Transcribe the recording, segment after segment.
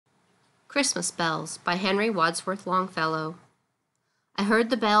Christmas Bells by Henry Wadsworth Longfellow. I heard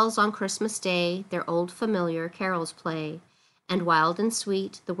the bells on Christmas Day their old familiar carols play, and wild and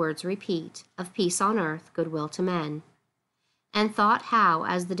sweet the words repeat of peace on earth, goodwill to men. And thought how,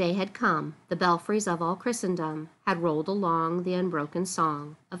 as the day had come, the belfries of all Christendom had rolled along the unbroken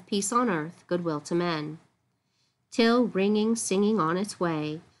song of peace on earth, goodwill to men, till, ringing, singing on its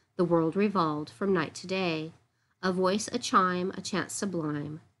way, the world revolved from night to day, a voice, a chime, a chant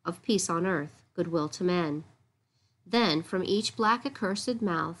sublime, of peace on earth, goodwill to men. Then from each black accursed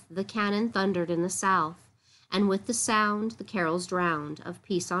mouth the cannon thundered in the south, and with the sound the carols drowned of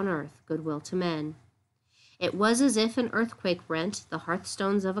peace on earth, goodwill to men. It was as if an earthquake rent the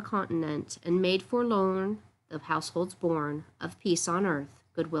hearthstones of a continent, and made forlorn the households born of peace on earth,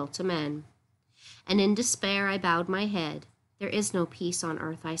 goodwill to men. And in despair I bowed my head. There is no peace on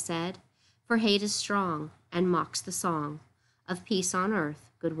earth, I said, for hate is strong and mocks the song of peace on earth,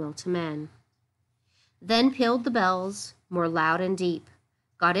 goodwill to men. Then pealed the bells more loud and deep.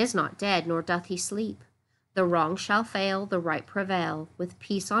 God is not dead, nor doth he sleep. The wrong shall fail, the right prevail, with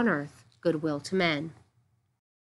peace on earth, goodwill to men.